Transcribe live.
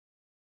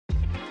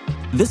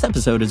This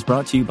episode is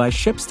brought to you by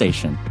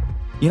ShipStation.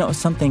 You know,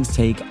 some things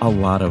take a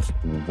lot of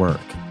work,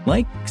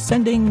 like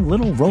sending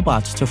little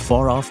robots to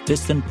far-off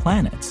distant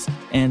planets.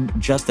 And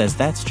just as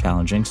that's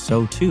challenging,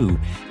 so too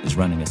is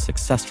running a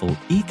successful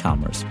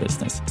e-commerce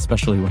business,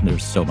 especially when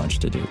there's so much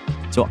to do.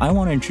 So I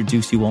want to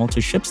introduce you all to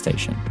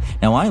ShipStation.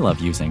 Now, I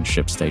love using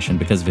ShipStation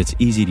because of its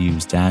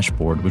easy-to-use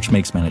dashboard, which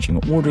makes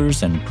managing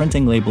orders and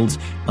printing labels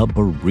a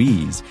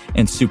breeze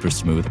and super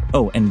smooth.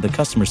 Oh, and the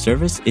customer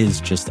service is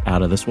just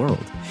out of this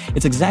world.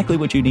 It's exactly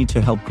what you need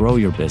to help grow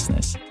your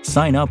business.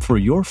 Sign up for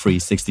your free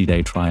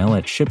 60-day trial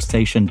at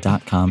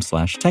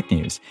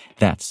shipstation.com/technews.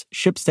 That's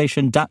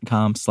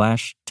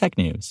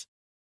shipstation.com/technews.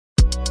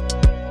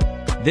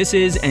 This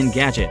is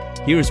Engadget.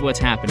 Here's what's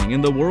happening in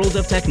the world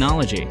of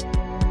technology.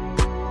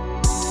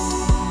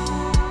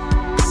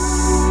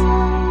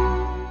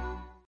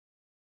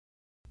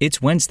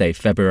 It's Wednesday,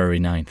 February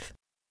 9th.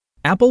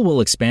 Apple will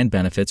expand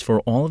benefits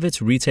for all of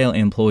its retail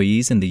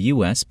employees in the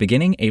U.S.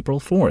 beginning April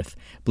 4th.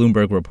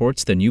 Bloomberg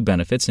reports the new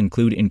benefits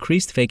include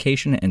increased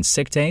vacation and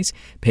sick days,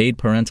 paid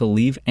parental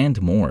leave,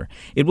 and more.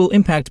 It will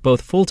impact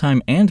both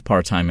full-time and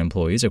part-time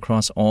employees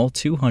across all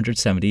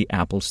 270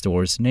 Apple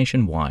stores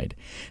nationwide.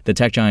 The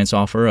tech giant's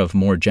offer of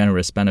more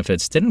generous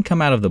benefits didn't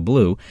come out of the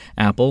blue.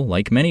 Apple,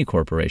 like many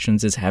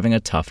corporations, is having a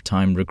tough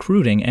time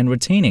recruiting and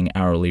retaining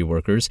hourly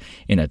workers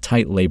in a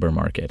tight labor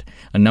market.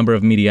 A number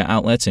of media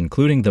outlets,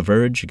 including The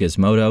Verge, Gizmodo,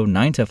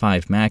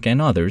 9to5Mac,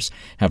 and others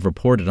have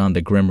reported on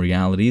the grim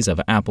realities of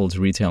Apple's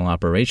retail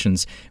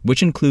operations,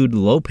 which include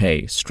low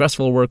pay,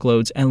 stressful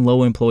workloads, and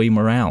low employee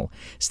morale.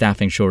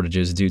 Staffing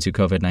shortages due to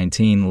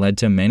COVID-19 led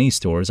to many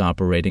stores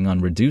operating on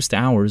reduced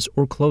hours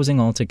or closing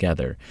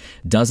altogether.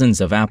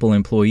 Dozens of Apple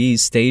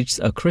employees staged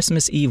a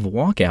Christmas Eve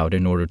walkout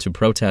in order to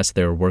protest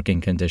their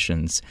working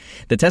conditions.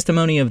 The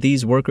testimony of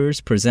these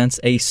workers presents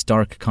a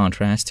stark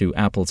contrast to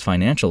Apple's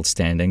financial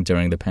standing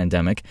during the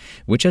pandemic,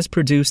 which has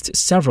produced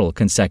several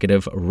consecutive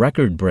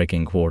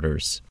record-breaking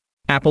quarters.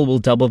 Apple will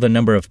double the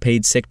number of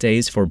paid sick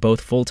days for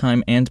both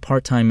full-time and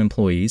part-time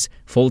employees.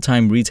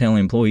 Full-time retail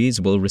employees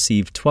will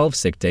receive 12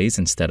 sick days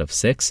instead of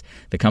 6.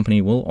 The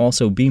company will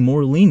also be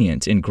more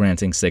lenient in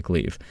granting sick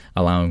leave,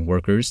 allowing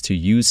workers to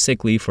use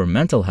sick leave for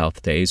mental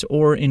health days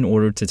or in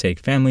order to take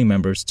family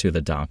members to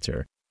the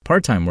doctor.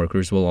 Part-time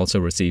workers will also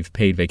receive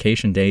paid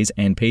vacation days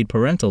and paid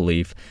parental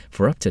leave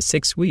for up to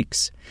 6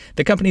 weeks.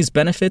 The company's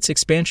benefits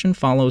expansion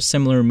follows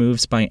similar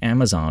moves by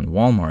Amazon,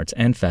 Walmart,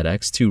 and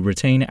FedEx to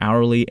retain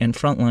hourly and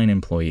frontline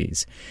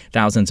employees.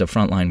 Thousands of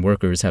frontline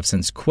workers have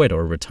since quit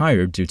or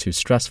retired due to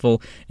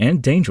stressful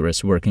and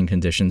dangerous working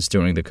conditions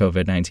during the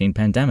COVID-19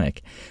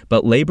 pandemic.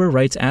 But labor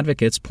rights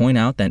advocates point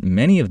out that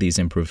many of these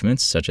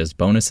improvements, such as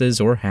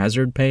bonuses or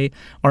hazard pay,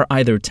 are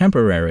either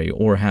temporary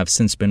or have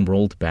since been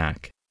rolled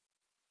back.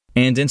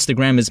 And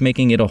Instagram is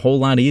making it a whole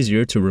lot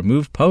easier to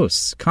remove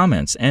posts,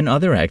 comments, and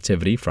other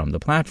activity from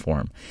the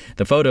platform.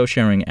 The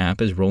photo-sharing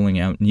app is rolling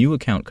out new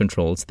account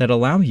controls that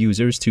allow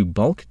users to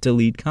bulk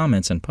delete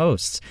comments and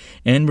posts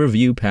and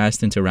review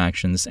past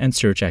interactions and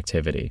search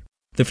activity.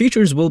 The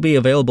features will be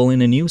available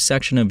in a new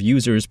section of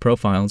users'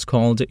 profiles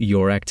called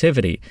Your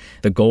Activity.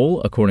 The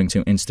goal, according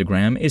to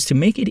Instagram, is to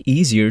make it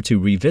easier to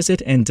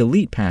revisit and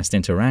delete past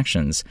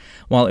interactions.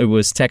 While it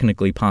was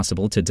technically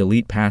possible to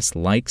delete past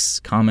likes,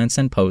 comments,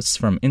 and posts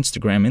from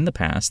Instagram in the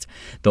past,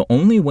 the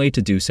only way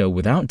to do so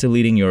without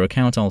deleting your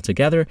account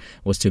altogether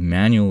was to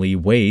manually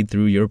wade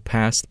through your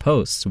past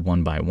posts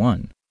one by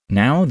one.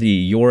 Now, the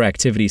Your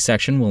Activity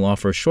section will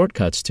offer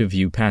shortcuts to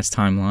view past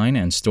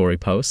timeline and story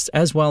posts,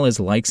 as well as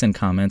likes and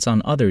comments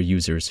on other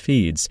users'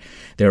 feeds.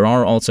 There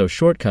are also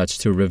shortcuts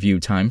to review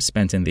time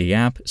spent in the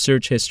app,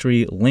 search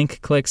history,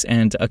 link clicks,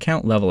 and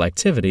account-level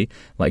activity,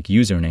 like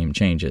username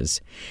changes.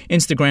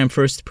 Instagram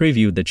first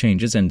previewed the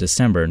changes in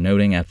December,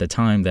 noting at the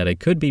time that it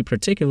could be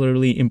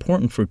particularly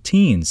important for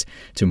teens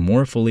to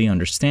more fully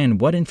understand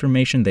what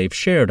information they've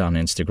shared on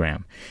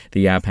Instagram.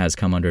 The app has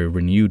come under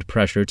renewed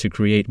pressure to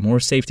create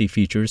more safety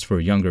features for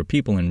younger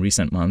people in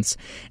recent months,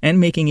 and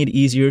making it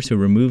easier to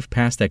remove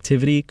past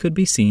activity could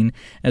be seen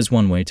as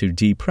one way to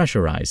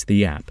depressurize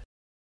the app.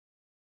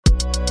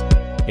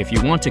 If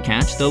you want to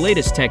catch the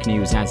latest tech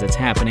news as it's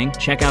happening,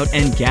 check out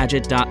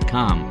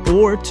Engadget.com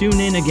or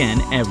tune in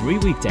again every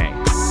weekday.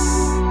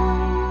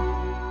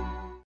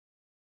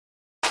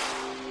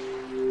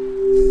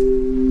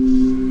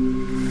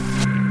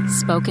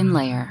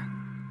 SpokenLayer.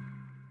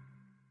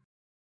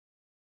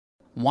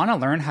 Want to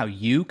learn how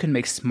you can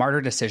make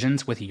smarter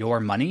decisions with your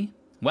money?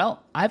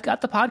 Well, I've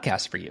got the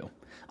podcast for you.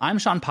 I'm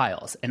Sean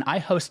Piles, and I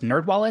host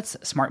NerdWallet's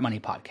Smart Money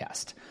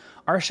Podcast.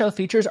 Our show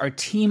features our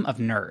team of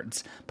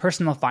nerds,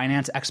 personal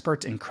finance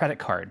experts in credit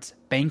cards,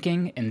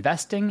 banking,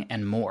 investing,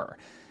 and more.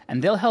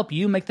 And they'll help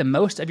you make the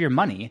most of your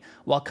money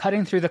while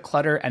cutting through the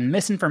clutter and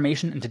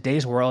misinformation in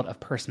today's world of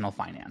personal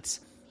finance.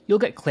 You'll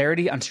get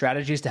clarity on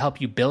strategies to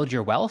help you build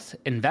your wealth,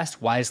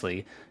 invest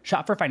wisely,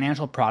 shop for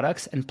financial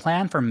products, and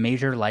plan for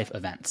major life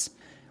events.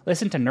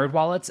 Listen to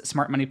NerdWallet's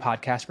Smart Money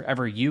Podcast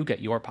wherever you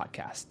get your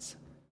podcasts.